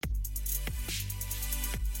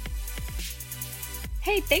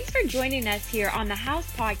Hey, thanks for joining us here on the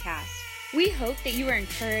House Podcast. We hope that you are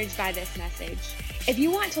encouraged by this message. If you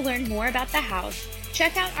want to learn more about the House,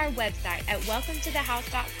 check out our website at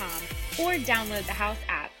welcometothehouse.com or download the House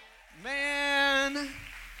app. Man,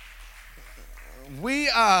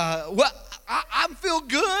 I feel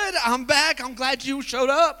good. I'm back. I'm glad you showed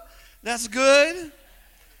up. That's good.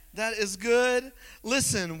 That is good.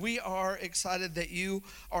 Listen, we are excited that you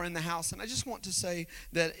are in the house. And I just want to say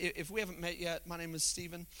that if we haven't met yet, my name is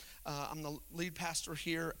Stephen. I'm the lead pastor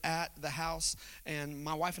here at the house. And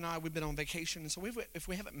my wife and I, we've been on vacation. And so if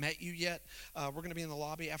we haven't met you yet, we're going to be in the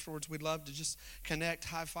lobby afterwards. We'd love to just connect,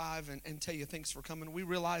 high five, and tell you thanks for coming. We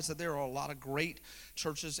realize that there are a lot of great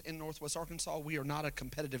churches in Northwest Arkansas. We are not a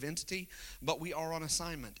competitive entity, but we are on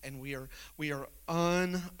assignment. And we are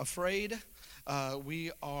unafraid.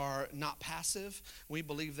 We are not passive. We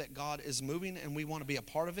believe that God is moving and we want to be a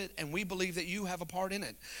part of it, and we believe that you have a part in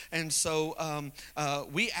it. And so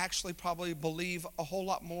we actually probably believe a whole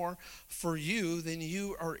lot more for you than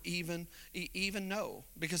you are even know,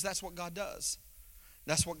 because that's what God does.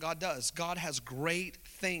 That's what God does. God has great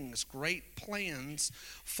things, great plans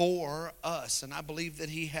for us, and I believe that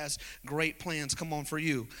He has great plans. Come on, for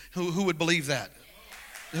you. Who would believe that?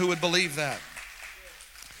 Who would believe that?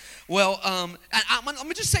 Well, let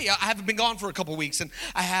me just say, I haven't been gone for a couple weeks, and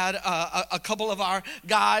I had a couple of our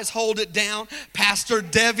guys hold it down, Pastor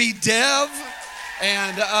Dev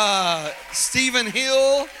and Stephen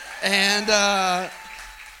Hill, and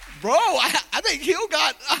bro, I think Hill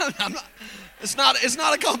got. It's not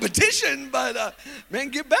a competition, but man,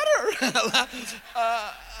 get better.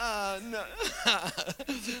 No.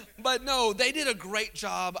 But no, they did a great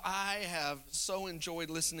job. I have so enjoyed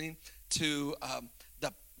listening to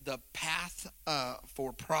the path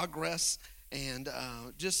for progress, and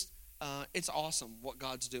it's awesome what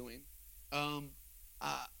God's doing.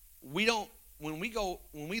 When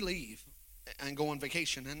we leave and go on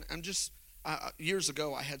vacation, and I'm just years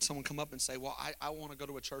ago I had someone come up and say, well, I want to go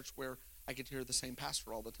to a church where I get to hear the same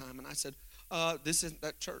pastor all the time. And I said, this isn't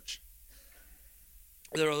that church.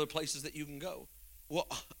 There are other places that you can go. Well,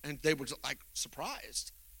 and they were like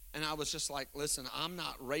surprised. And I was just like, listen, I'm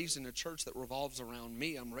not raising a church that revolves around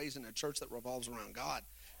me. I'm raising a church that revolves around God.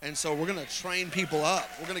 And so we're going to train people up.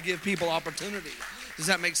 We're going to give people opportunity. Does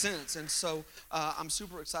that make sense? And so I'm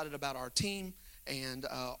super excited about our team and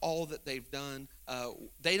all that they've done.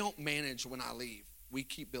 They don't manage when I leave. We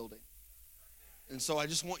keep building. And so I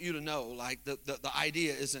just want you to know, like, the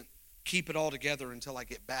idea isn't keep it all together until I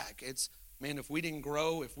get back. It's, man, if we didn't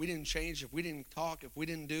grow, if we didn't change, if we didn't talk, if we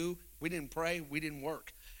didn't do, if we didn't pray, we didn't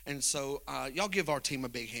work. And so y'all give our team a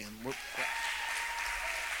big hand.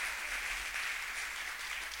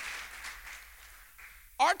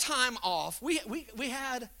 Our time off, we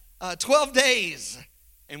had 12 days,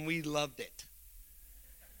 and we loved it.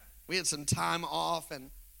 We had some time off, and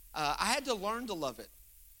I had to learn to love it.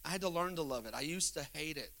 I used to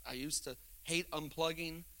hate it. I used to hate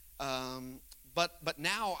unplugging. But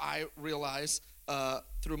now I realize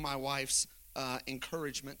through my wife's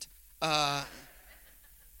encouragement,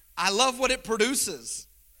 I love what it produces.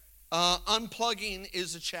 Unplugging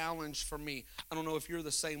is a challenge for me. I don't know if you're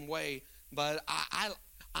the same way, but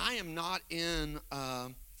I am not in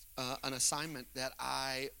an assignment that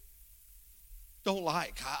I don't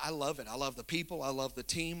like. I love it. I love the people. I love the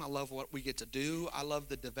team. I love what we get to do. I love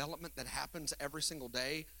the development that happens every single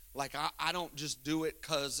day. Like, I don't just do it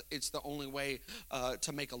because it's the only way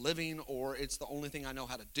to make a living or it's the only thing I know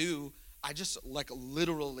how to do. I just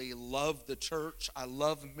literally love the church. I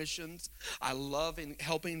love missions. I love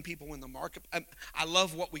helping people in the market. I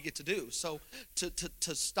love what we get to do. So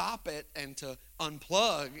to stop it and to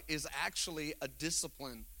unplug is actually a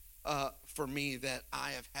discipline for me that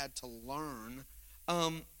I have had to learn.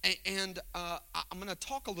 I'm going to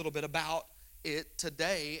talk a little bit about it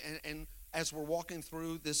today. And as we're walking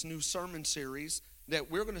through this new sermon series,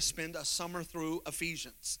 that we're going to spend a summer through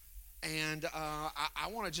Ephesians. And I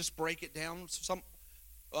want to just break it down.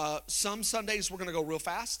 Some Sundays we're going to go real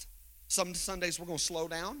fast. Some Sundays we're going to slow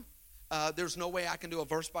down. There's no way I can do a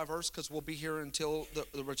verse by verse because we'll be here until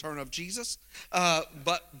the return of Jesus.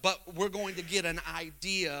 But we're going to get an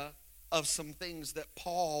idea of some things that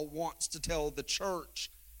Paul wants to tell the church,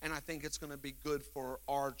 and I think it's going to be good for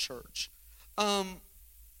our church.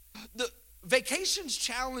 The vacation's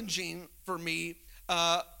challenging for me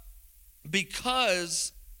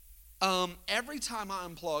because every time I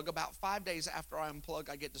unplug, about 5 days after I unplug,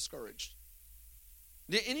 I get discouraged.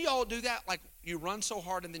 Did any of y'all do that? Like, you run so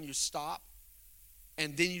hard and then you stop,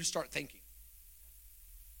 and then you start thinking.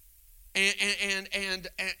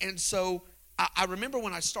 And so I remember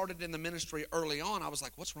when I started in the ministry early on, I was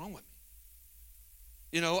like, what's wrong with me?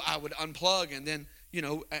 I would unplug, and then,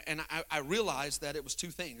 and I realized that it was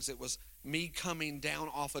two things. It was me coming down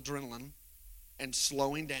off adrenaline and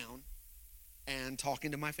slowing down and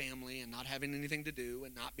talking to my family and not having anything to do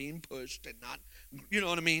and not being pushed and not, you know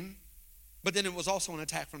what I mean? But then it was also an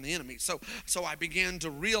attack from the enemy. So I began to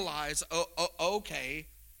realize, okay,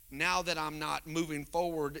 now that I'm not moving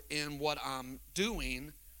forward in what I'm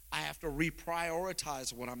doing, I have to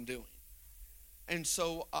reprioritize what I'm doing. And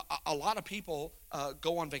so a lot of people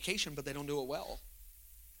go on vacation, but they don't do it well.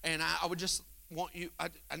 And I would just want you,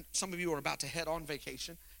 some of you are about to head on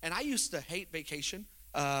vacation. And I used to hate vacation.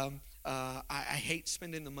 I hate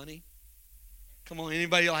spending the money. Come on,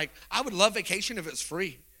 anybody I would love vacation if it's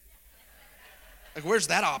free. Where's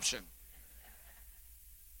that option?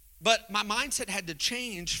 But my mindset had to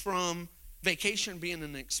change from vacation being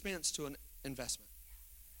an expense to an investment.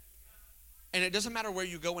 And it doesn't matter where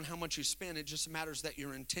you go and how much you spend. It just matters that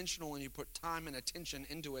you're intentional and you put time and attention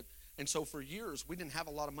into it. And so for years, we didn't have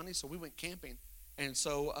a lot of money, so we went camping. And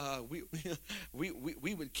so we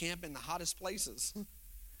would camp in the hottest places.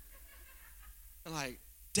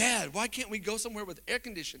 Dad, why can't we go somewhere with air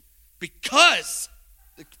conditioning? Because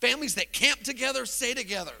the families that camp together stay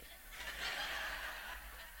together.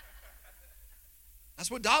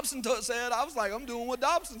 That's what Dobson said. I was like, I'm doing what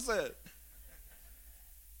Dobson said.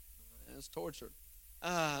 It's torture.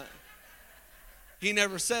 He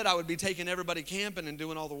never said I would be taking everybody camping and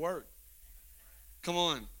doing all the work. Come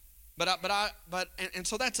on.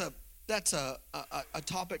 So that's a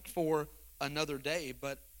topic for another day.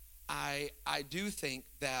 But I do think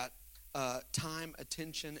that time,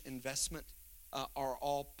 attention, investment are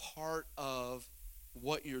all part of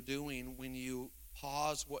what you're doing when you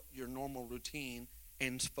pause your normal routine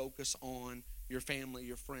and focus on your family,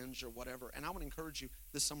 your friends, or whatever. And I would encourage you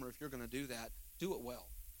this summer, if you're going to do that, do it well.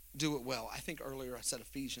 Do it well. I think earlier I said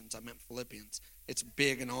Ephesians. I meant Philippians. It's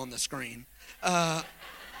big and on the screen.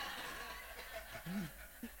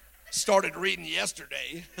 Started reading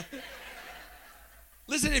yesterday.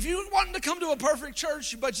 Listen, if you want to come to a perfect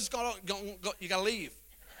church, you just got to leave,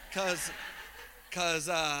 because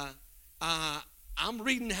I'm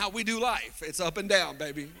reading how we do life. It's up and down,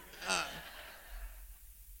 baby.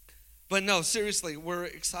 But no, seriously, we're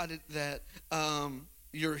excited that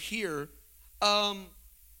you're here.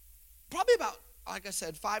 Probably about, like I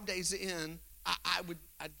said, 5 days in,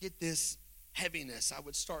 I'd get this heaviness. I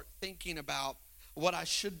would start thinking about what I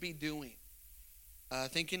should be doing.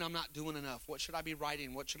 Thinking I'm not doing enough. What should I be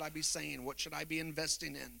writing? What should I be saying? What should I be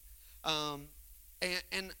investing in?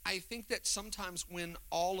 And I think that sometimes when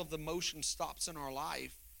all of the motion stops in our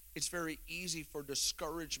life, it's very easy for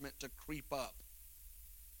discouragement to creep up.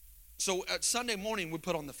 So Sunday morning, we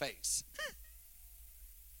put on the face.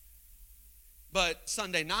 But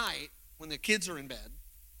Sunday night, when the kids are in bed,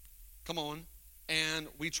 come on, and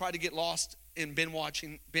we try to get lost in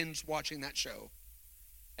binge watching that show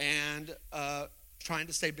and trying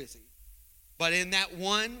to stay busy. But in that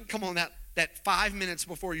that 5 minutes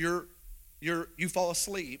before you fall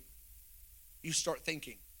asleep, you start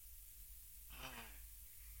thinking,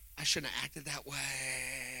 I shouldn't have acted that way.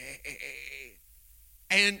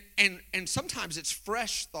 And sometimes it's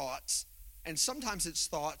fresh thoughts, and sometimes it's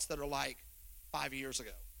thoughts that are like 5 years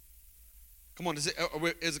ago. Come on,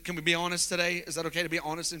 can we be honest today? Is that okay to be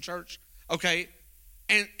honest in church? Okay.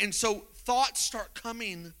 And so thoughts start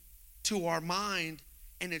coming to our mind,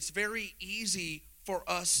 and it's very easy for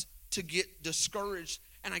us to get discouraged.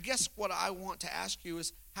 And I guess what I want to ask you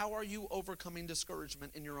is, how are you overcoming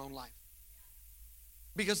discouragement in your own life?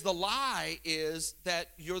 Because the lie is that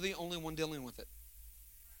you're the only one dealing with it.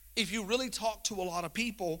 If you really talk to a lot of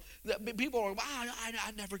people are, wow,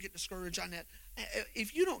 I never get discouraged.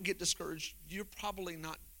 If you don't get discouraged, you're probably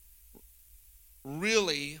not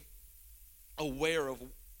really aware of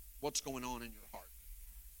what's going on in your heart.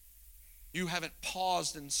 You haven't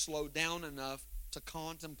paused and slowed down enough to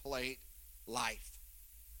contemplate life.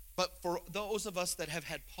 But for those of us that have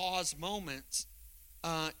had pause moments,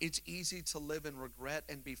 it's easy to live in regret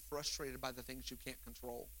and be frustrated by the things you can't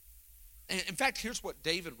control. In fact, here's what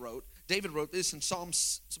David wrote. David wrote this in Psalm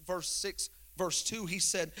 6, verse 2. He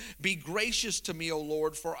said, "Be gracious to me, O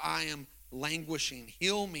Lord, for I am languishing.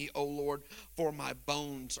 Heal me, O Lord, for my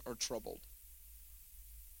bones are troubled."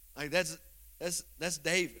 Like that's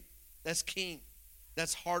David. That's king.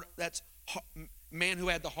 That's man who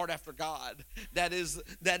had the heart after God. That is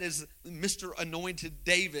Mr. Anointed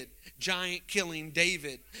David, giant killing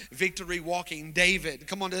David, victory walking David.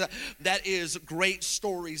 Come on, that is great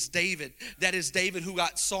stories David. That is David who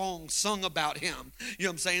got songs sung about him. You know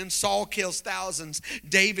what I'm saying? Saul kills thousands,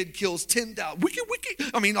 David kills 10,000. Wiki.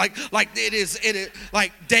 I mean, like it is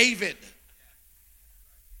like David.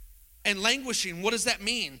 And languishing, what does that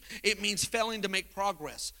mean? It means failing to make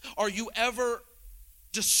progress. Are you ever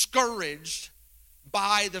discouraged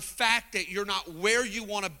by the fact that you're not where you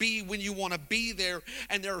want to be when you want to be there,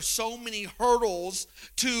 and there are so many hurdles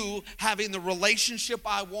to having the relationship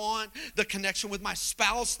I want, the connection with my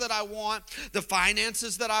spouse that I want, the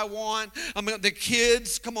finances that I want, the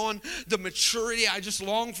kids, come on, the maturity. I just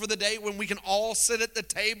long for the day when we can all sit at the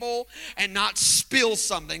table and not spill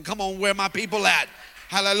something. Come on, where my people at?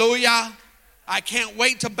 Hallelujah. I can't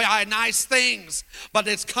wait to buy nice things, but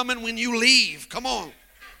it's coming when you leave. Come on.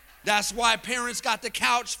 That's why parents got the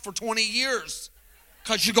couch for 20 years,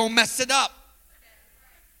 because you're going to mess it up.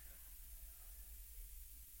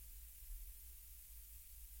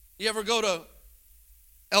 You ever go to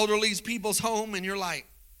elderly people's home and you're like,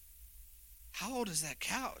 how old is that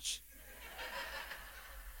couch?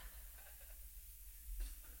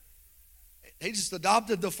 They just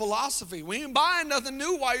adopted the philosophy, we ain't buying nothing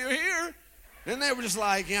new while you're here. And they were just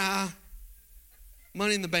like, yeah,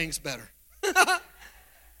 money in the bank's better.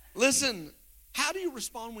 Listen, how do you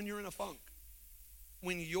respond when you're in a funk?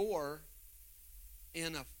 When you're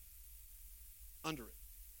under it?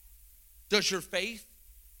 Does your faith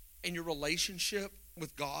and your relationship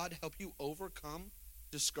with God help you overcome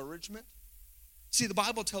discouragement? See, the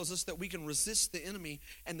Bible tells us that we can resist the enemy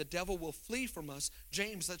and the devil will flee from us.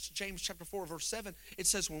 That's James chapter 4, verse 7. It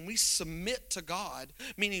says when we submit to God,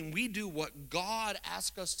 meaning we do what God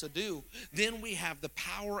asks us to do, then we have the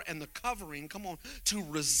power and the covering, come on, to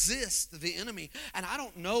resist the enemy. And I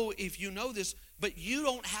don't know if you know this, but you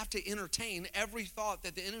don't have to entertain every thought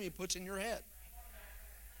that the enemy puts in your head.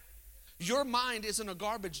 Your mind isn't a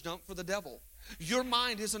garbage dump for the devil. Your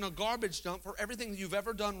mind isn't a garbage dump for everything you've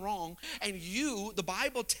ever done wrong. And the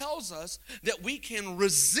Bible tells us that we can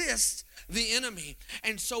resist the enemy.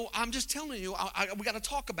 And so I'm just telling you, we got to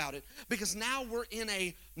talk about it, because now we're in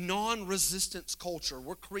a non-resistance culture.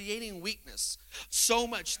 We're creating weakness so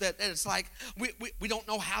much that it's like we don't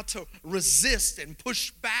know how to resist and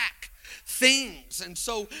push back things. And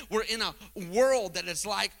so we're in a world that is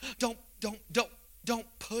like, don't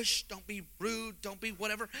push, don't be rude, don't be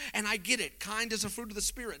whatever. And I get it. Kind is a fruit of the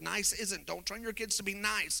Spirit. Nice isn't. Don't train your kids to be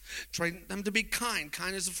nice. Train them to be kind.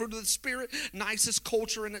 Kind is a fruit of the Spirit. Nice is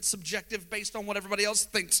culture, and it's subjective based on what everybody else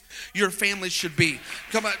thinks your family should be.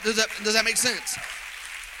 Come on, does that make sense?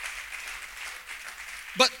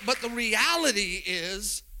 But the reality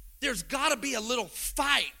is there's got to be a little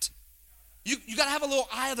fight. You got to have a little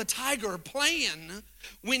eye of the tiger playing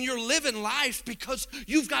when you're living life, because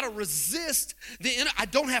you've got to resist the enemy. I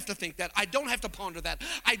don't have to think that. I don't have to ponder that.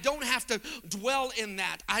 I don't have to dwell in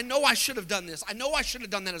that. I know I should have done this. I know I should have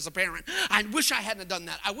done that as a parent. I wish I hadn't done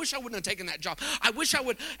that. I wish I wouldn't have taken that job. I wish I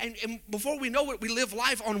would. And before we know it, we live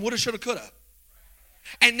life on woulda, shoulda, coulda.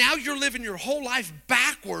 And now you're living your whole life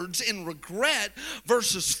backwards in regret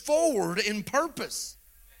versus forward in purpose.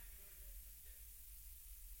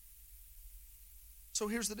 So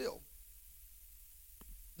here's the deal.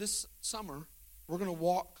 This summer, we're going to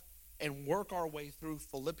walk and work our way through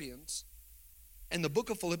Philippians. And the book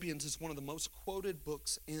of Philippians is one of the most quoted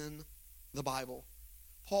books in the Bible.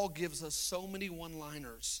 Paul gives us so many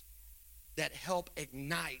one-liners that help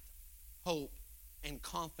ignite hope and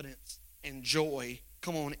confidence and joy,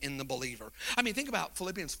 come on, in the believer. I mean, think about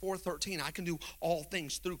Philippians 4:13. I can do all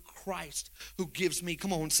things through Christ who gives me,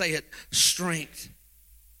 come on, say it, strength.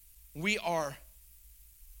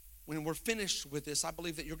 When we're finished with this, I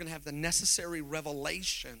believe that you're going to have the necessary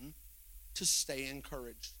revelation to stay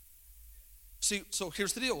encouraged. See, so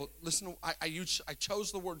here's the deal. Listen, I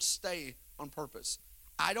chose the word stay on purpose.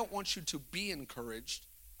 I don't want you to be encouraged.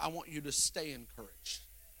 I want you to stay encouraged.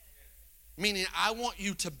 Meaning, I want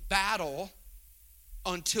you to battle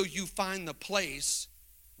until you find the place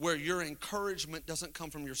where your encouragement doesn't come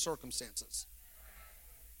from your circumstances.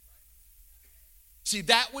 See,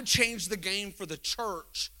 that would change the game for the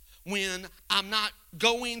church. When I'm not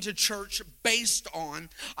going to church based on,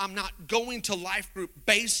 I'm not going to life group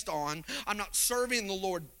based on, I'm not serving the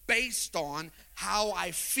Lord based on how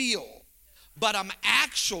I feel. But I'm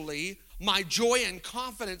actually, my joy and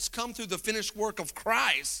confidence come through the finished work of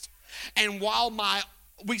Christ. And while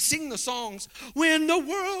we sing the songs, when the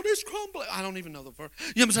world is crumbling. I don't even know the verse.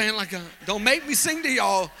 You know what I'm saying? Don't make me sing to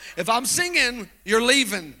y'all. If I'm singing, you're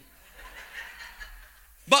leaving.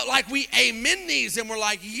 But we amen these and we're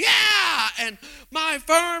like, yeah, and my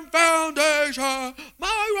firm foundation,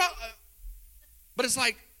 but it's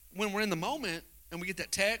like when we're in the moment and we get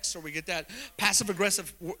that text or we get that passive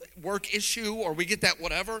aggressive work issue or we get that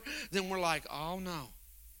whatever, then we're like, oh no,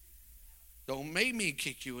 don't make me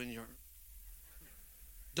kick you in your,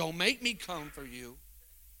 don't make me come for you.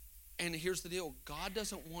 And here's the deal. God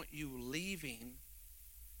doesn't want you leaving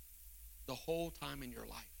the whole time in your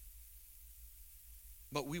life.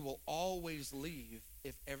 But we will always leave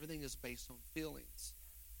if everything is based on feelings.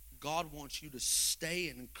 God wants you to stay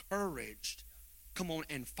encouraged. Come on,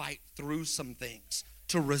 and fight through some things.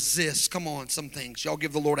 To resist, come on, some things. Y'all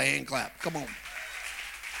give the Lord a hand clap. Come on.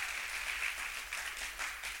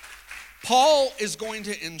 Paul is going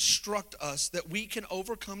to instruct us that we can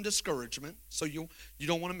overcome discouragement, so you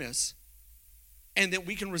don't want to miss, and that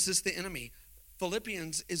we can resist the enemy.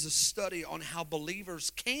 Philippians is a study on how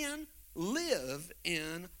believers can live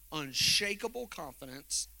in unshakable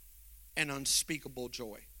confidence and unspeakable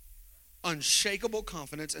joy. Unshakable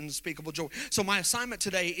confidence and unspeakable joy. So my assignment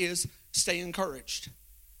today is stay encouraged.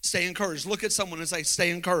 Stay encouraged. Look at someone and say,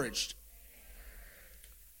 stay encouraged.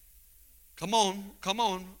 Come on, come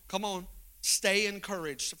on, come on. Stay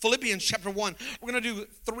encouraged. Philippians chapter 1. We're going to do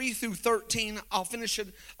 3 through 13. I'll finish it,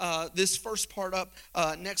 this first part up.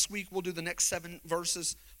 Next week we'll do the next 7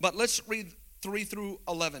 verses. But let's read 3 through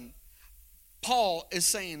 11. Paul is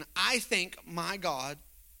saying, I thank my God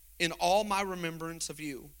in all my remembrance of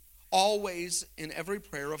you, always in every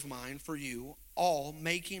prayer of mine for you, all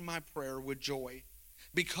making my prayer with joy,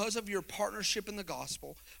 because of your partnership in the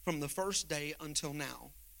gospel from the first day until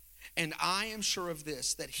now. And I am sure of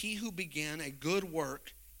this, that he who began a good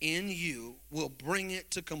work in you will bring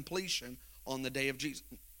it to completion on the day of Jesus.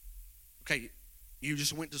 Okay, you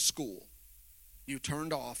just went to school. You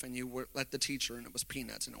turned off and you were let the teacher, and it was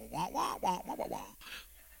peanuts and wah, wah, wah, wah, wah, wah.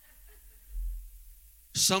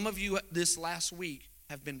 Some of you this last week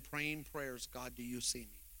have been praying prayers, God, do you see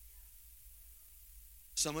me?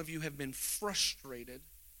 Some of you have been frustrated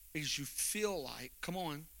because you feel like, come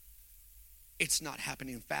on, it's not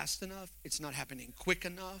happening fast enough. It's not happening quick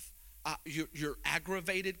enough. You're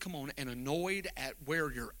aggravated, come on, and annoyed at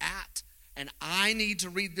where you're at. And I need to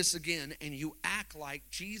read this again, and you act like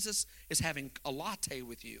Jesus is having a latte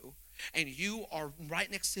with you, and you are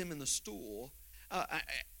right next to him in the stool,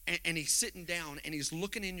 and he's sitting down, and he's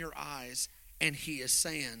looking in your eyes, and he is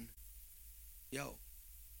saying, yo,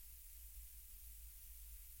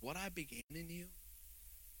 what I began in you,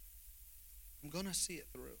 I'm going to see it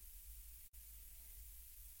through.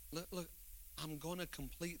 Look, I'm going to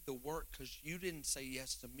complete the work because you didn't say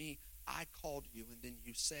yes to me. I called you, and then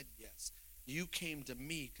you said yes. You came to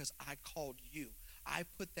me because I called you. I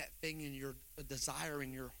put that thing in your desire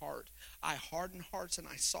in your heart. I harden hearts and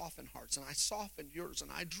I soften hearts, and I softened yours,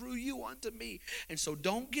 and I drew you unto me. And so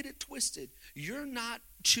don't get it twisted. You're not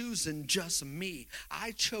choosing just me.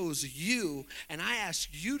 I chose you, and I asked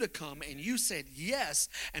you to come, and you said yes.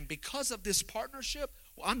 And because of this partnership,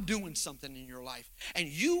 I'm doing something in your life, and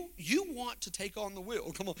you want to take on the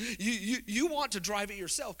wheel. Come on, you want to drive it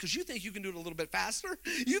yourself because you think you can do it a little bit faster.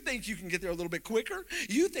 You think you can get there a little bit quicker.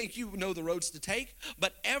 You think you know the roads to take.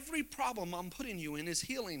 But every problem I'm putting you in is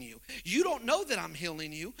healing you. You don't know that I'm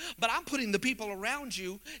healing you, but I'm putting the people around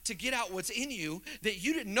you to get out what's in you that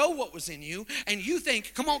you didn't know what was in you, and you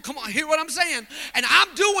think, come on, hear what I'm saying? And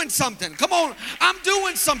I'm doing something. Come on, I'm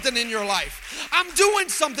doing something in your life. I'm doing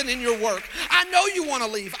something in your work. I know you want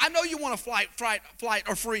to leave. I know you want to flight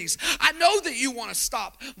or freeze. I know that you want to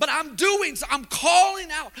stop, but I'm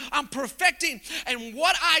calling out, I'm perfecting. And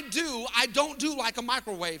what I do, I don't do like a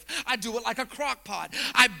microwave. I do it like a crock pot.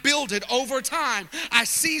 I build it over time. I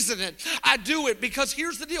season it. I do it because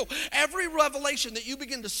here's the deal. Every revelation that you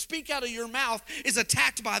begin to speak out of your mouth is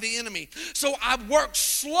attacked by the enemy. So I work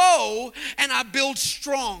slow and I build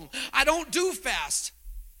strong. I don't do fast.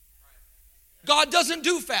 God doesn't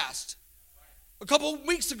do fast. A couple of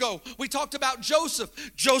weeks ago, we talked about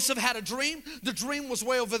Joseph. Joseph had a dream. The dream was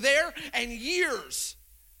way over there, and years.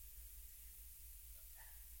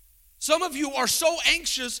 Some of you are so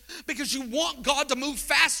anxious because you want God to move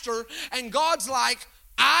faster, and God's like,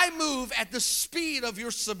 I move at the speed of your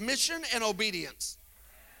submission and obedience.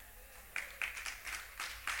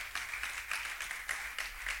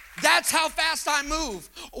 That's how fast I move.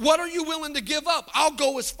 What are you willing to give up? I'll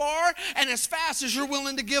go as far and as fast as you're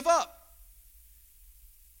willing to give up.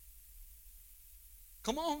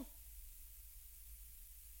 Come on.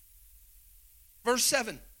 Verse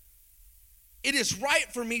 7. It is right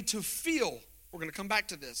for me to feel, we're going to come back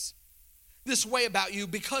to this way about you,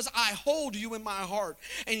 because I hold you in my heart,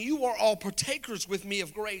 and you are all partakers with me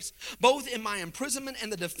of grace, both in my imprisonment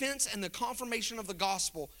and the defense and the confirmation of the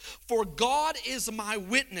gospel. For God is my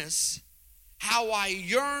witness, how I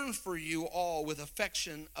yearn for you all with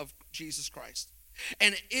affection of Jesus Christ.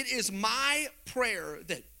 And it is my prayer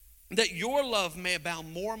that your love may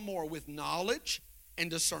abound more and more with knowledge and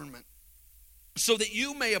discernment, so that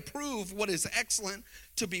you may approve what is excellent,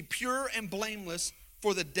 to be pure and blameless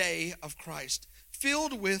for the day of Christ,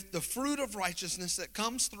 filled with the fruit of righteousness that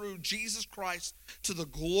comes through Jesus Christ to the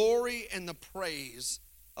glory and the praise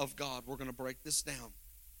of God. We're going to break this down.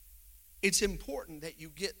 It's important that you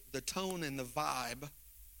get the tone and the vibe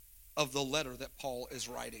of the letter that Paul is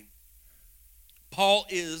writing. Paul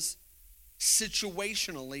is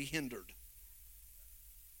situationally hindered.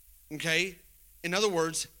 Okay? In other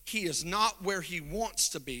words, he is not where he wants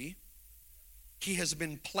to be. He has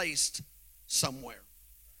been placed somewhere.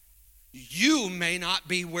 You may not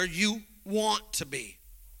be where you want to be.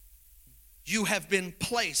 You have been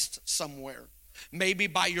placed somewhere. Maybe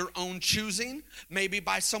by your own choosing, maybe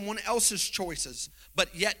by someone else's choices,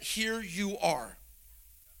 but yet here you are.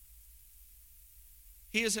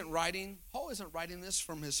 Paul isn't writing this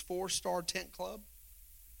from his 4-star tent club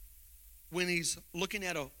when he's looking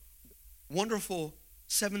at a wonderful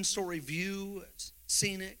 7-story view, it's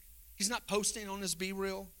scenic. He's not posting on his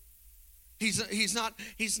BeReal. He's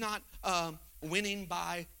not winning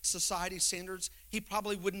by society standards. He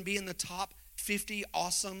probably wouldn't be in the top 50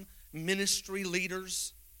 awesome ministry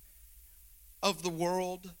leaders of the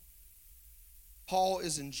world. Paul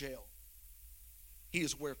is in jail. He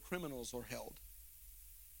is where criminals are held.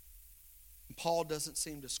 And Paul doesn't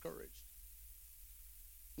seem discouraged.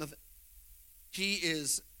 Nothing. He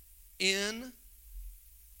is in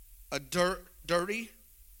a dirty,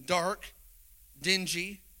 dark,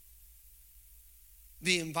 dingy.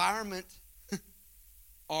 The environment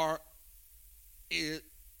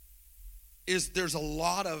there's a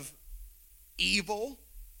lot of evil,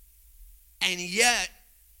 and yet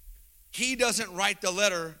he doesn't write the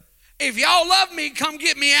letter, if y'all love me, come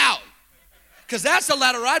get me out. Because that's the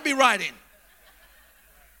letter I'd be writing.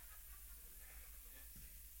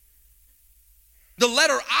 The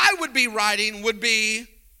letter I would be writing would be,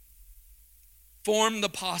 form the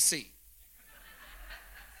posse.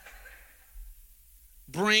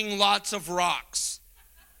 Bring lots of rocks.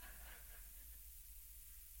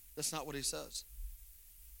 That's not what he says.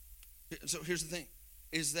 So here's the thing,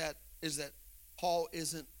 is that Paul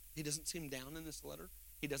he doesn't seem down in this letter.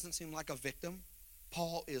 He doesn't seem like a victim.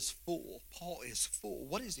 Paul is full. Paul is full.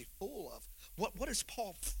 What is he full of? What is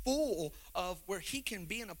Paul full of where he can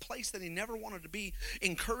be in a place that he never wanted to be,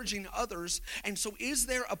 encouraging others? And so is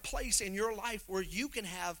there a place in your life where you can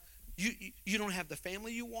have, you don't have the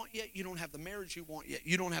family you want yet, you don't have the marriage you want yet,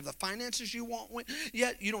 you don't have the finances you want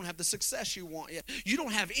yet, you don't have the success you want yet, you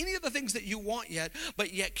don't have any of the things that you want yet,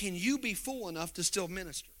 but yet can you be full enough to still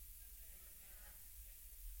minister?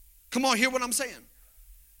 Come on, hear what I'm saying.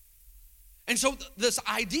 And so this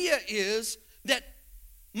idea is that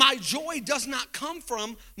my joy does not come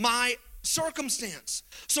from my circumstance.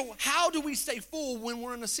 So how do we stay full when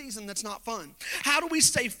we're in a season that's not fun? How do we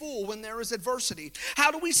stay full when there is adversity?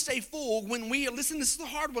 How do we stay full when this is the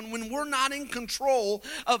hard one, when we're not in control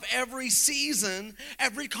of every season,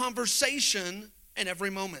 every conversation, and every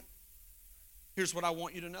moment? Here's what I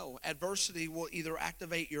want you to know. Adversity will either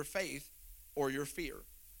activate your faith or your fear.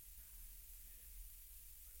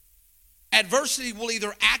 Adversity will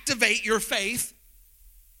either activate your faith.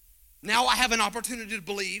 Now I have an opportunity to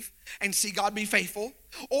believe and see God be faithful.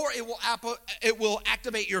 Or it will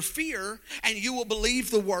activate your fear, and you will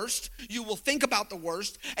believe the worst. You will think about the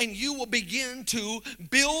worst, and you will begin to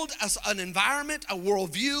build an environment, a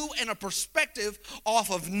worldview, and a perspective off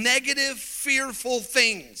of negative, fearful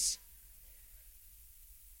things.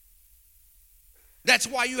 That's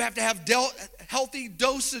why you have to have healthy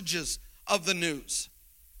dosages of the news.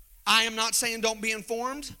 I am not saying don't be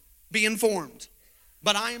informed. Be informed.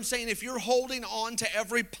 But I am saying if you're holding on to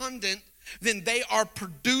every pundit, then they are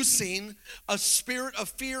producing a spirit of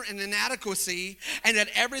fear and inadequacy, and that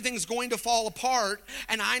everything's going to fall apart.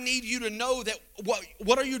 And I need you to know that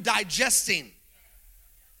what are you digesting?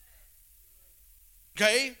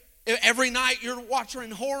 Okay? Every night you're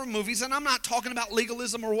watching horror movies, and I'm not talking about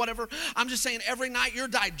legalism or whatever. I'm just saying every night you're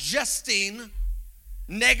digesting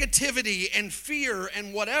negativity and fear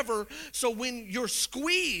and whatever. So when you're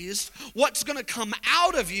squeezed, what's going to come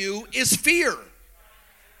out of you is fear.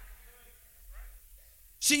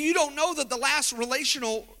 See, you don't know that the last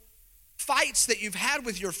relational fights that you've had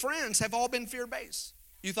with your friends have all been fear-based.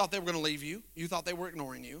 You thought they were going to leave you. You thought they were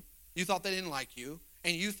ignoring you. You thought they didn't like you.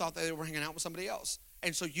 And you thought they were hanging out with somebody else.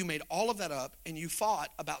 And so you made all of that up, and you fought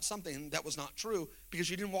about something that was not true because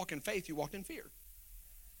you didn't walk in faith, you walked in fear.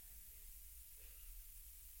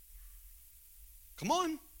 Come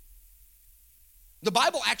on. The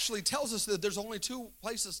Bible actually tells us that there's only two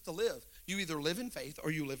places to live. You either live in faith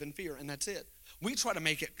or you live in fear, and that's it. We try to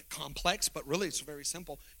make it complex, but really it's very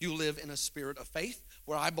simple. You live in a spirit of faith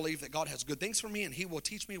where I believe that God has good things for me and he will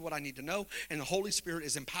teach me what I need to know, and the Holy Spirit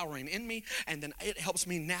is empowering in me, and then it helps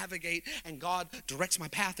me navigate, and God directs my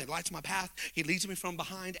path and lights my path. He leads me from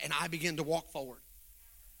behind, and I begin to walk forward.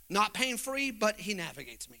 Not pain-free, but he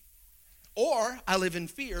navigates me. Or I live in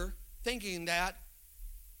fear, thinking that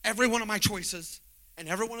every one of my choices and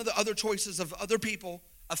every one of the other choices of other people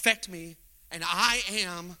affect me, and I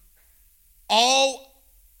am all.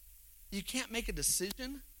 You can't make a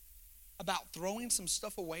decision about throwing some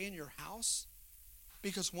stuff away in your house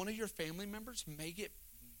because one of your family members may get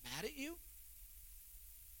mad at you.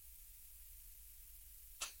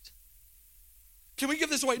 Can we give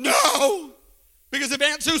this away? No! Because if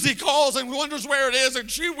Aunt Susie calls and wonders where it is,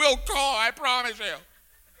 and she will call, I promise you.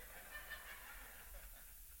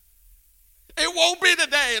 It won't be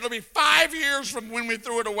today. It'll be 5 years from when we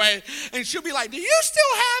threw it away. And she'll be like, do you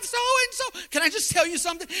still have so-and-so? Can I just tell you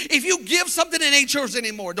something? If you give something, it ain't yours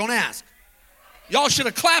anymore. Don't ask. Y'all should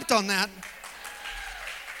have clapped on that.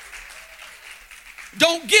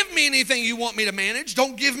 Don't give me anything you want me to manage.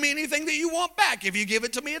 Don't give me anything that you want back. If you give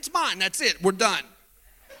it to me, it's mine. That's it. We're done.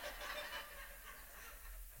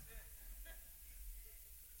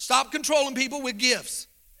 Stop controlling people with gifts.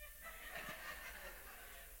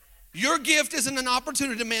 Your gift isn't an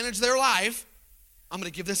opportunity to manage their life. I'm going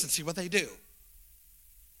to give this and see what they do.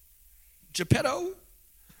 Geppetto.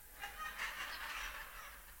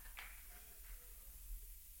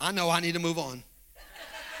 I know I need to move on.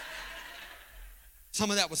 Some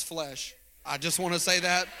of that was flesh. I just want to say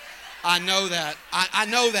that. I know that. I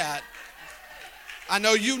know that. I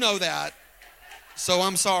know you know that. So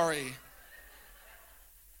I'm sorry.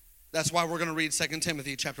 That's why we're going to read 2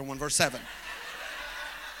 Timothy chapter 1, verse 7.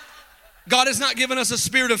 God has not given us a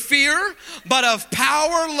spirit of fear, but of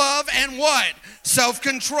power, love, and what?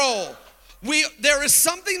 Self-control. There is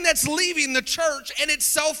something that's leaving the church, and it's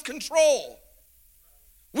self-control.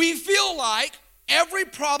 We feel like every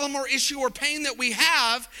problem or issue or pain that we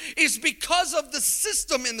have is because of the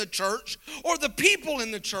system in the church or the people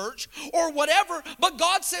in the church or whatever, but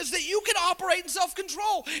God says that you can operate in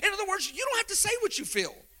self-control. In other words, you don't have to say what you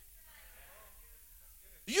feel.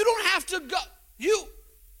 You don't have to go.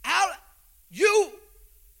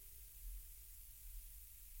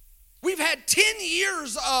 We've had 10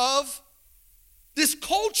 years of this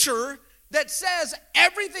culture that says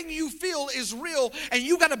everything you feel is real and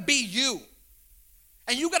you got to be you.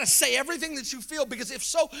 And you got to say everything that you feel, because if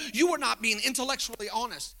so, you are not being intellectually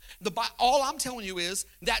honest. All I'm telling you is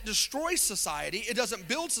that destroys society. It doesn't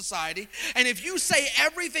build society. And if you say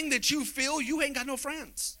everything that you feel, you ain't got no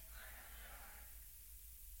friends.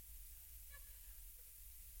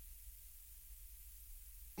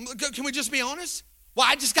 Can we just be honest? Well,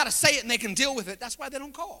 I just got to say it and they can deal with it. That's why they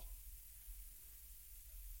don't call.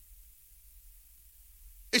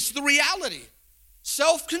 It's the reality.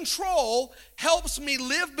 Self-control helps me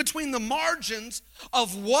live between the margins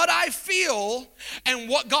of what I feel and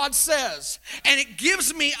what God says. And it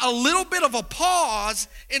gives me a little bit of a pause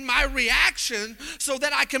in my reaction so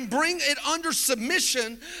that I can bring it under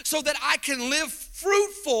submission so that I can live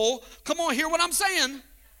fruitful. Come on, hear what I'm saying.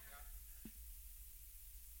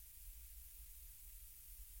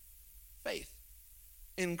 Faith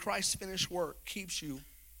in Christ's finished work keeps you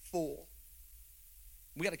full.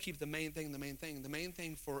 We got to keep the main thing the main thing. The main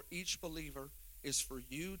thing for each believer is for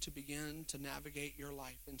you to begin to navigate your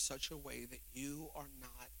life in such a way that you are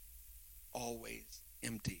not always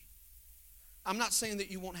empty. I'm not saying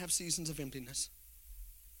that you won't have seasons of emptiness.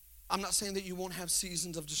 I'm not saying that you won't have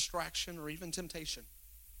seasons of distraction or even temptation.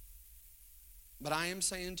 But I am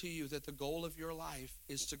saying to you that the goal of your life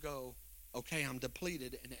is to go, okay, I'm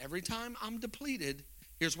depleted. And every time I'm depleted,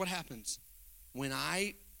 here's what happens. When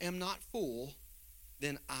I am not full,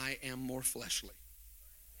 then I am more fleshly.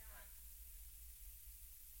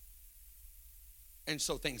 And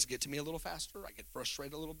so things get to me a little faster. I get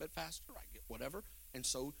frustrated a little bit faster. I get whatever. And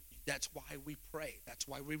so that's why we pray. That's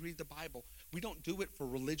why we read the Bible. We don't do it for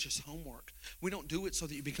religious homework. We don't do it so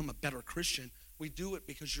that you become a better Christian. We do it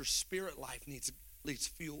because your spirit life needs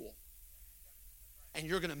fuel. And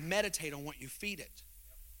you're going to meditate on what you feed it.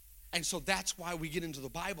 And so that's why we get into the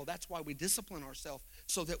Bible. That's why we discipline ourselves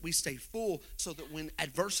so that we stay full, so that when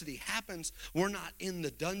adversity happens, we're not in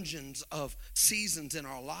the dungeons of seasons in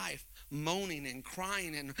our life, moaning and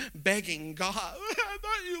crying and begging God, I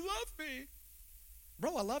thought you loved me.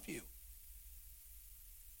 Bro, I love you.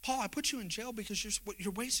 Paul, I put you in jail because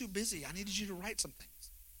you're way too busy. I needed you to write some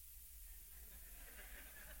things.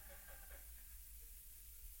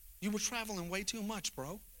 You were traveling way too much,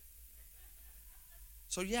 bro.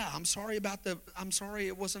 So yeah, I'm sorry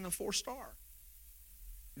it wasn't a 4-star.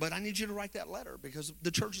 But I need you to write that letter because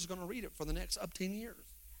the church is going to read it for the next up 10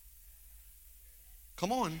 years.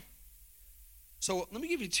 Come on. So let me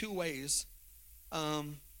give you 2 ways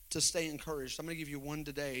to stay encouraged. I'm going to give you one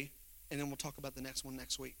today, and then we'll talk about the next one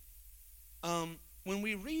next week. When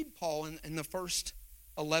we read Paul in the first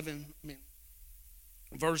 11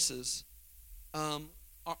 verses,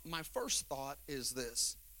 my first thought is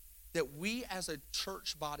this, that we as a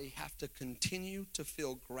church body have to continue to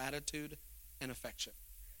feel gratitude and affection.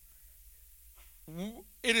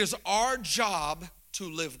 It is our job to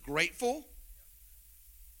live grateful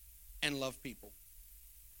and love people.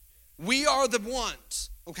 We are the ones,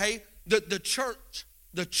 okay? The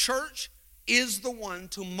church is the one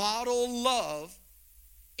to model love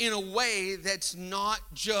in a way that's not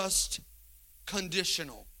just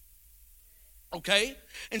conditional. Okay?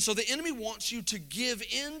 And so the enemy wants you to give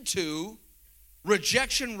into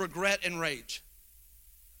rejection, regret, and rage.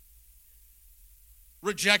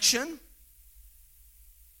 Rejection,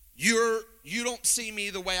 you don't see me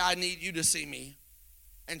the way I need you to see me.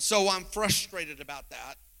 And so I'm frustrated about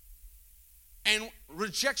that. And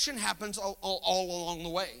rejection happens all along the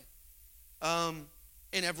way.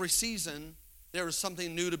 In every season, there is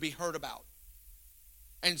something new to be heard about.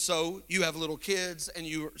 And so you have little kids and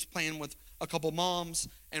you're playing with a couple moms,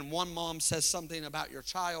 and one mom says something about your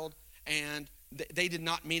child, and they did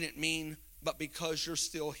not mean it mean, but because you're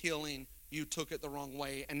still healing, you took it the wrong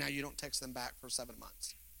way, and now you don't text them back for 7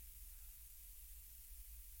 months.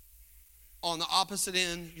 On the opposite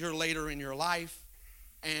end, you're later in your life,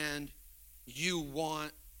 and you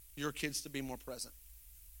want your kids to be more present.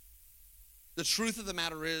 The truth of the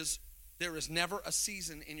matter is, there is never a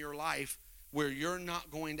season in your life where you're not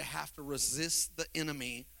going to have to resist the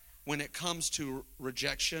enemy when it comes to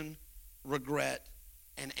rejection, regret,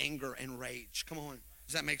 and anger and rage. Come on,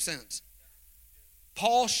 does that make sense?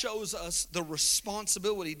 Paul shows us the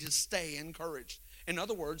responsibility to stay encouraged. In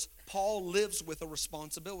other words, Paul lives with a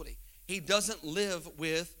responsibility. He doesn't live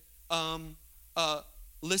with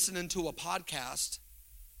listening to a podcast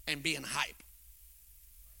and being hype.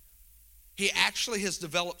 He actually has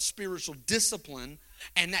developed spiritual discipline,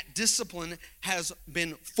 and that discipline has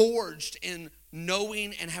been forged in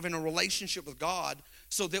knowing and having a relationship with God,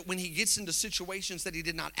 so that when he gets into situations that he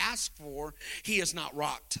did not ask for, he is not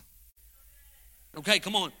rocked. Okay,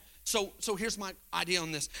 come on. So here's my idea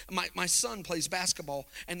on this. My son plays basketball,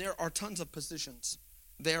 and there are tons of positions.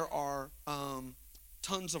 There are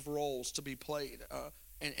tons of roles to be played.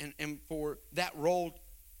 And for that role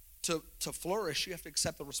to flourish, you have to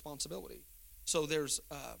accept the responsibility. So there's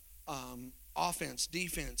offense,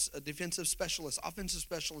 defense, defensive specialists, offensive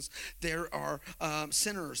specialists. There are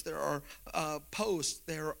centers. There are posts.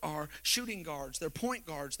 There are shooting guards. There are point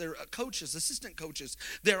guards. There are coaches, assistant coaches.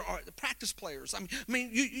 There are practice players. I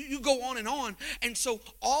mean, you go on. And so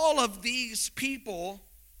all of these people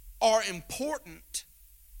are important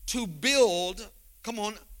to build, come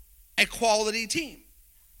on, a quality team.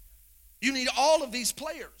 You need all of these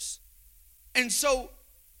players. And so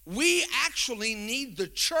we actually need the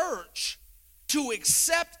church to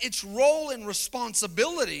accept its role and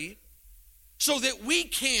responsibility so that we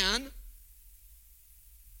can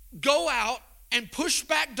go out and push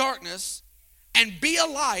back darkness and be a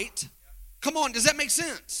light. Come on, does that make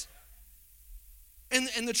sense?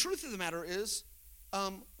 And the truth of the matter is,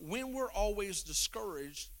 when we're always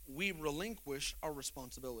discouraged, we relinquish our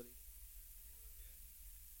responsibility.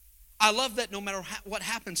 I love that no matter what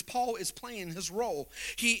happens, Paul is playing his role.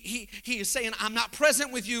 He is saying, I'm not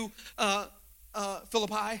present with you,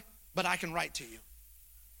 Philippi, but I can write to you.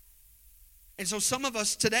 And so some of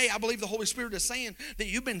us today, I believe the Holy Spirit is saying that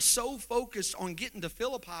you've been so focused on getting to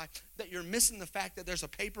Philippi that you're missing the fact that there's a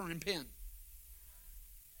paper and pen.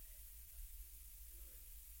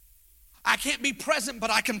 I can't be present,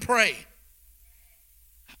 but I can pray.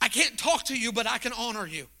 I can't talk to you, but I can honor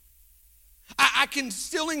you. I can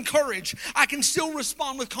still encourage. I can still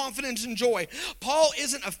respond with confidence and joy. Paul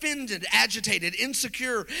isn't offended, agitated,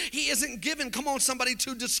 insecure. He isn't given, come on somebody,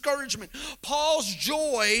 to discouragement. Paul's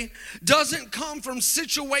joy doesn't come from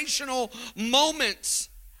situational moments.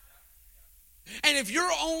 And if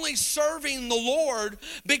you're only serving the Lord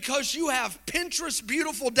because you have Pinterest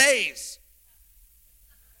beautiful days,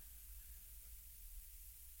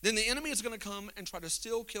 then the enemy is going to come and try to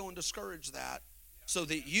steal, kill, and discourage that, so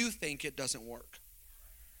that you think it doesn't work.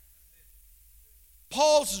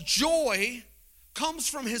 Paul's joy comes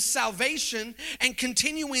from his salvation and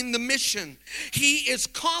continuing the mission. He is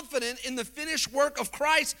confident in the finished work of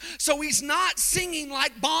Christ, so he's not singing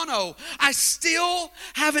like Bono, I still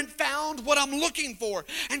haven't found what I'm looking for.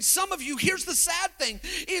 And some of you, here's the sad thing,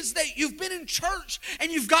 is that you've been in church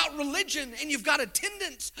and you've got religion and you've got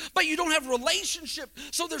attendance, but you don't have relationship.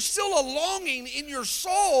 So there's still a longing in your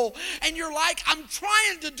soul, and you're like, I'm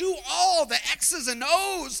trying to do all the X's and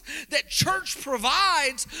O's that church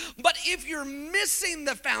provides, but if you're missing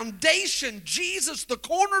the foundation, Jesus, the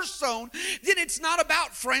cornerstone, then it's not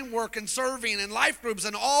about framework and serving and life groups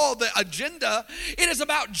and all the agenda. It is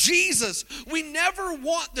about Jesus. We never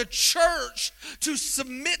want the church to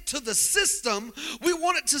submit to the system. We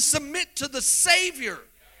want it to submit to the Savior.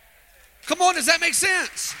 Come on, does that make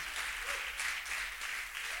sense?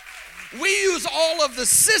 We use all of the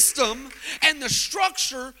system and the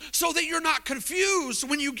structure so that you're not confused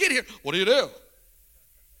when you get here. What do you do?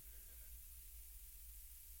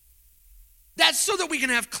 That's so that we can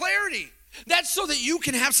have clarity. That's so that you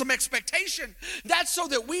can have some expectation. That's so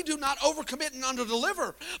that we do not overcommit and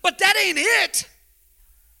underdeliver. But that ain't it.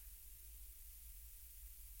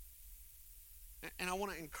 And I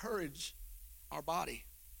want to encourage our body.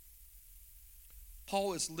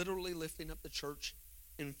 Paul is literally lifting up the church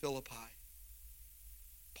in Philippi.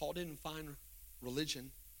 Paul didn't find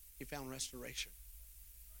religion, he found restoration.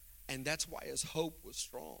 And that's why his hope was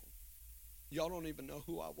strong. Y'all don't even know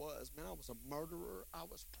who I was. Man, I was a murderer. I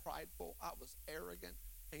was prideful. I was arrogant.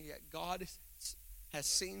 And yet God has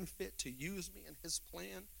seen fit to use me in his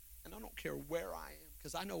plan. And I don't care where I am,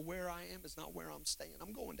 because I know where I am is not where I'm staying.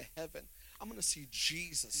 I'm going to heaven. I'm going to see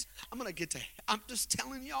Jesus. I'm just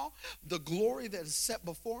telling y'all, the glory that is set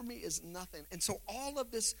before me is nothing. And so all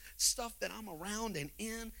of this stuff that I'm around and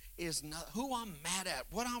in is not who I'm mad at,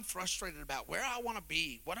 what I'm frustrated about, where I want to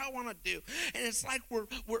be, what I want to do. And it's like we're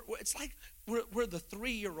the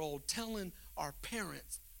 3-year-old telling our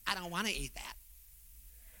parents, I don't want to eat that.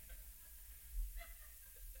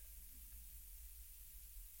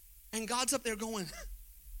 And God's up there going,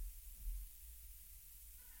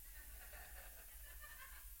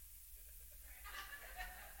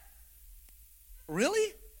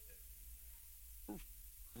 really?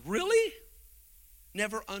 Really?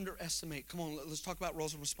 Never underestimate. Come on, let's talk about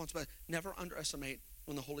roles and responsibility. Never underestimate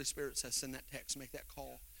when the Holy Spirit says, send that text, make that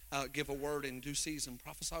call. Give a word in due season,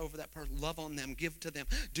 prophesy over that person, love on them, give to them,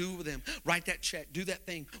 do with them, write that check, do that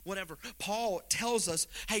thing, whatever. Paul tells us,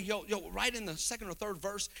 hey, right in the second or third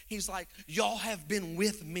verse, he's like, y'all have been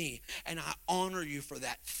with me, and I honor you for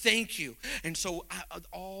that. Thank you. And so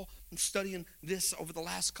studying this over the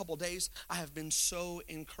last couple of days, I have been so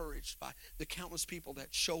encouraged by the countless people that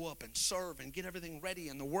show up and serve and get everything ready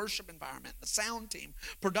in the worship environment, the sound team,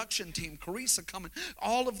 production team, Carissa coming,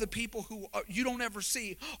 all of the people who you don't ever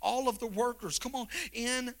see, all of the workers, come on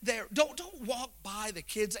in there. Don't walk by the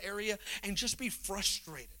kids area and just be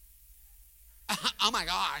frustrated. Oh my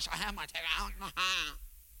gosh, I have my tag out.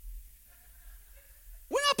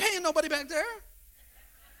 We're not paying nobody back there.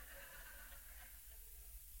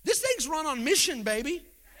 This thing's run on mission, baby.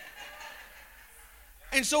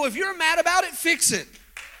 And so if you're mad about it, fix it.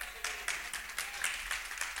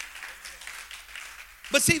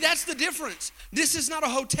 But see, that's the difference. This is not a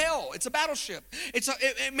hotel. It's a battleship.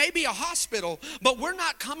 It may be a hospital, but we're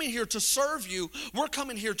not coming here to serve you. We're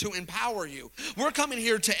coming here to empower you. We're coming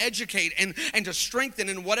here to educate and to strengthen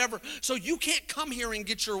and whatever. So you can't come here and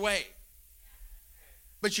get your way.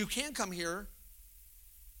 But you can come here,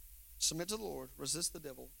 submit to the Lord, resist the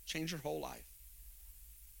devil, change your whole life,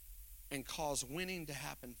 and cause winning to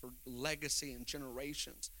happen for legacy and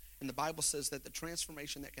generations. And the Bible says that the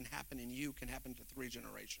transformation that can happen in you can happen to 3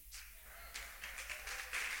 generations.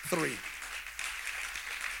 3.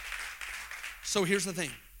 So here's the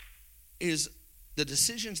thing, is the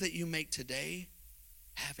decisions that you make today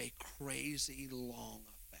have a crazy long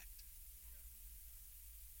effect.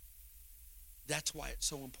 That's why it's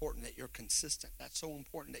so important that you're consistent. That's so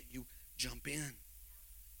important that you jump in.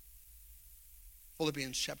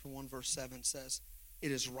 Philippians chapter 1 verse 7 says,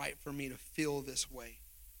 it is right for me to feel this way.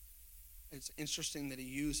 It's interesting that he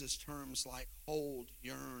uses terms like hold,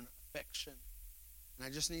 yearn, affection. And I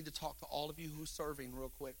just need to talk to all of you who's serving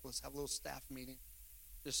real quick. Let's have a little staff meeting.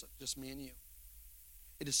 Just me and you.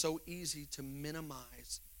 It is so easy to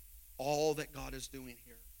minimize all that God is doing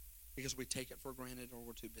here because we take it for granted or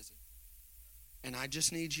we're too busy. And I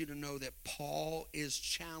just need you to know that Paul is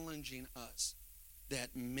challenging us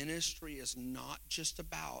that ministry is not just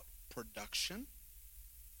about production,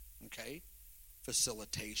 okay,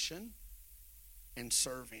 facilitation, and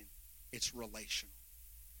serving. It's relational.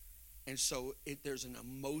 And so there's an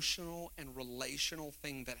emotional and relational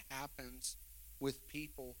thing that happens with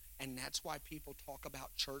people. And that's why people talk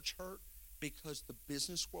about church hurt, because the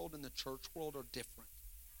business world and the church world are different.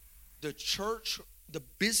 The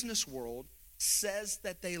business world says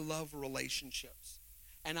that they love relationships.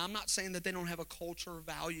 And I'm not saying that they don't have a culture or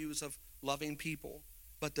values of loving people.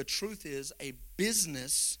 But the truth is, a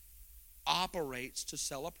business operates to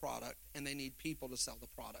sell a product, and they need people to sell the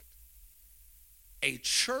product. A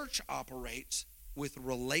church operates with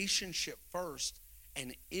relationship first,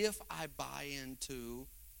 and if I buy into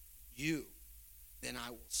you, then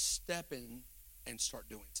I will step in and start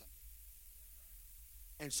doing something.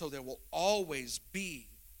 And so there will always be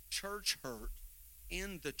church hurt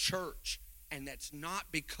in the church, and that's not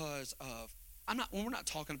because of, we're not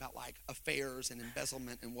talking about like affairs and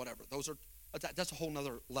embezzlement and whatever. That's a whole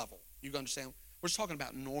nother level. You understand? We're just talking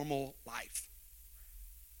about normal life.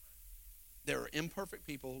 There are imperfect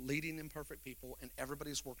people leading imperfect people, and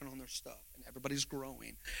everybody's working on their stuff, and everybody's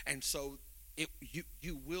growing. And so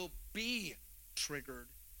you will be triggered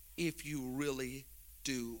if you really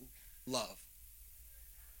do love.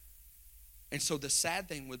 And so the sad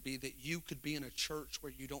thing would be that you could be in a church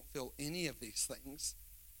where you don't feel any of these things.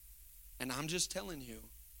 And I'm just telling you,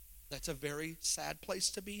 that's a very sad place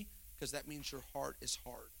to be, because that means your heart is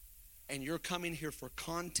hard. And you're coming here for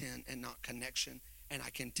content and not connection. And I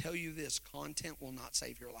can tell you this, content will not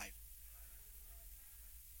save your life.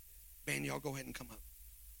 Man, y'all go ahead and come up.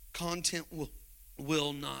 Content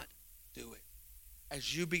will not do it.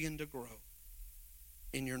 As you begin to grow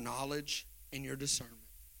in your knowledge, in your discernment,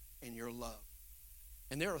 in your love.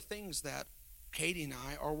 And there are things that Katie and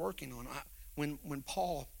I are working on. When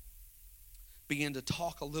Paul began to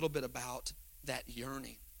talk a little bit about that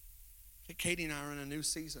yearning, Katie and I are in a new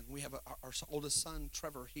season. We have our oldest son,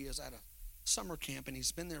 Trevor. He is at a summer camp, and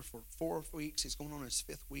he's been there for 4 weeks. He's going on his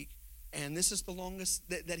 5th week. And this is the longest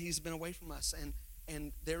that he's been away from us.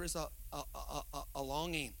 And there is a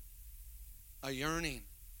longing, a yearning.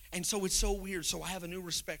 And so it's so weird. So I have a new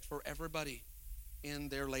respect for everybody in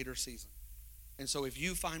their later season. And so if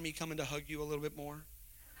you find me coming to hug you a little bit more,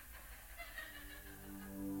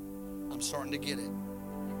 I'm starting to get it.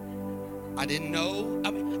 I didn't know.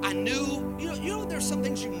 I knew. You know, there's some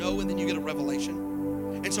things you know, and then you get a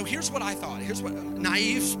revelation. And so here's what I thought. Here's what,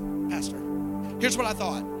 naive pastor. Here's what I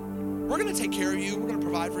thought. We're going to take care of you. We're going to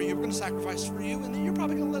provide for you. We're going to sacrifice for you. And then you're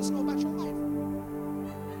probably going to let us know about your life.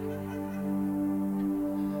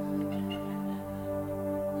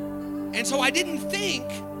 And so I didn't think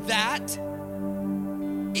that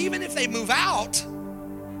even if they move out,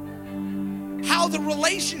 how the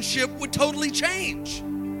relationship would totally change.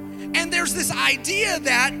 And there's this idea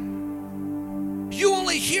that you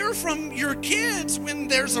only hear from your kids when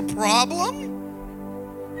there's a problem,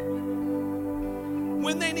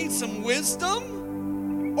 when they need some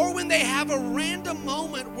wisdom, or when they have a random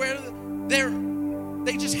moment where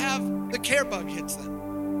they just have the care bug hits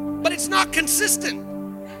them. But it's not consistent.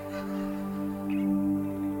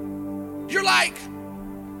 You're like,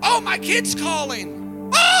 oh, my kid's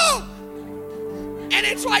calling. Oh! And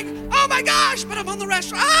it's like, oh my gosh, but I'm on the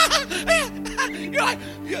restaurant. You're like,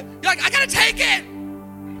 I gotta take it.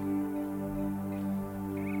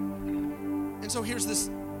 And so here's this,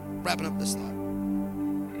 wrapping up this thought,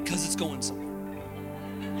 because it's going somewhere.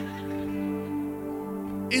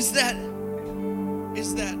 Is that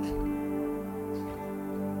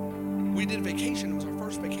we did a vacation. It was our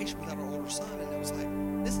first vacation without our older son, and it was like,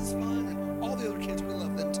 this is fun, and all the other kids, we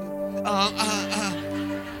love them too.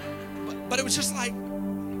 But it was just like,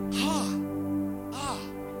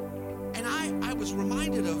 and I was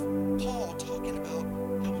reminded of Paul talking about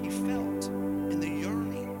how he felt and the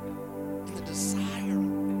yearning and the desire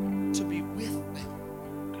to be with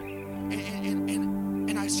them.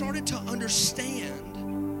 And I started to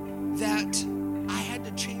understand that I had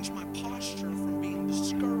to change my posture from being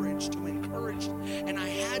discouraged to encouraged. And I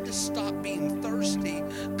had to stop being thirsty.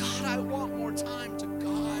 God, I want more time. To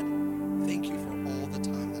God, thank you for all the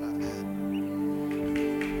time that I've had.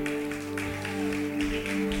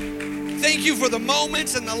 Thank you for the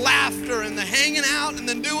moments and the laughter and the hanging out and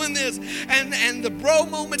the doing this and the bro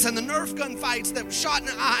moments and the Nerf gun fights that shot in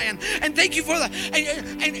the eye. And thank you for that.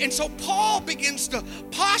 And so Paul begins to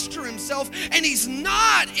posture himself, and he's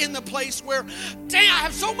not in the place where, dang, I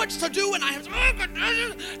have so much to do and I have,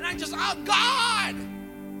 and I just, oh God.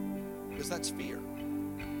 Because that's fear.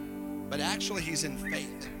 But actually he's in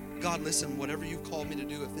faith. God, listen, whatever you've called me to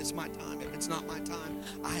do, if it's my time, if it's not my time,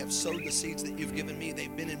 I have sowed the seeds that you've given me.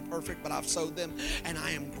 They've been imperfect, but I've sowed them, and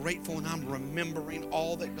I am grateful, and I'm remembering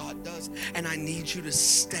all that God does, and I need you to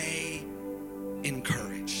stay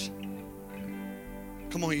encouraged.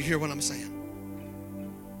 Come on, you hear what I'm saying?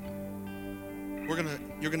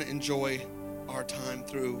 You're gonna enjoy our time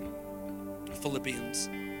through Philippians.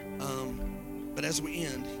 But as we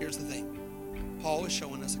end, here's the thing. Paul is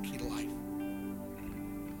showing us a key to life.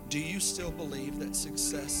 Do you still believe that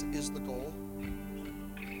success is the goal?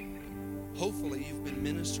 Hopefully you've been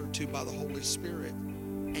ministered to by the Holy Spirit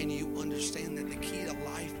and you understand that the key to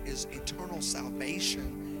life is eternal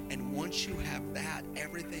salvation. And once you have that,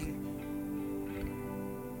 everything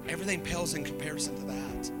pales in comparison to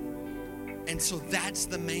that. And so that's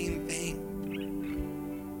the main thing.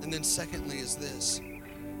 And then secondly is this.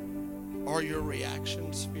 Are your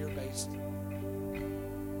reactions fear-based?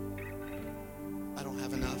 I don't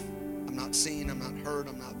have enough. I'm not seen. I'm not heard.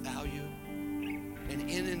 I'm not valued. And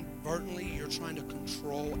inadvertently, you're trying to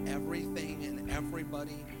control everything and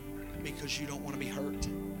everybody because you don't want to be hurt.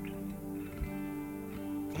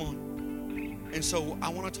 Come on. And so I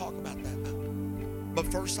want to talk about that now. But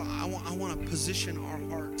first, I want to position our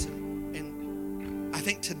hearts. And I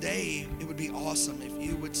think today it would be awesome if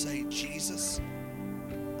you would say, Jesus,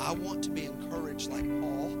 I want to be encouraged like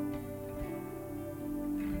Paul.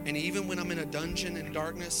 And even when I'm in a dungeon and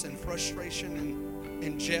darkness and frustration and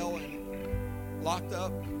in jail and locked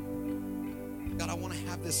up, God, I want to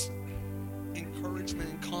have this encouragement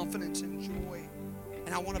and confidence and joy.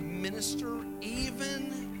 And I want to minister even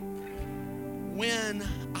when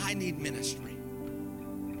I need ministry.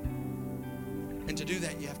 And to do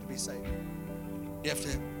that, you have to be saved. You have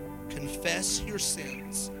to confess your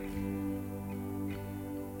sins.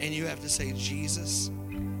 And you have to say, Jesus,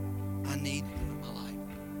 I need you in my life.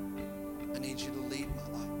 I need you to lead my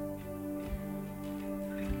life.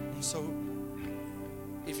 And so,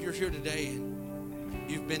 if you're here today and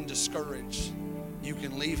you've been discouraged, you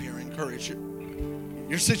can leave here encouraged.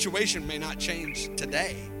 Your situation may not change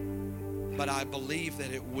today, but I believe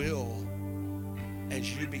that it will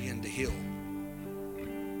as you begin to heal.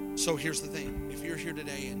 So here's the thing. If you're here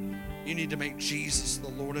today and you need to make Jesus the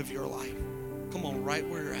Lord of your life, come on, right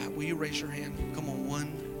where you're at. Will you raise your hand? Come on,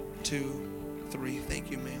 1, 2, 3.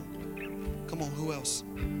 Thank you, ma'am. Come on, who else?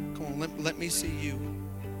 Come on, let me see you.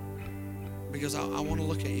 Because I want to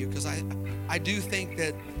look at you. Because I do think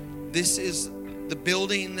that this is the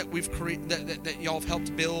building that we've created, that y'all have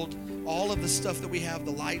helped build. All of the stuff that we have,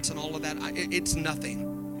 the lights and all of that, it's nothing.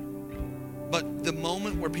 But the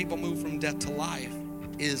moment where people move from death to life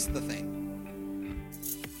is the thing.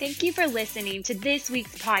 Thank you for listening to this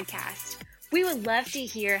week's podcast. We would love to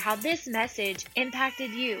hear how this message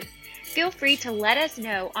impacted you. Feel free to let us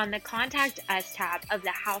know on the Contact Us tab of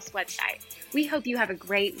the House website. We hope you have a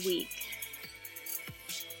great week.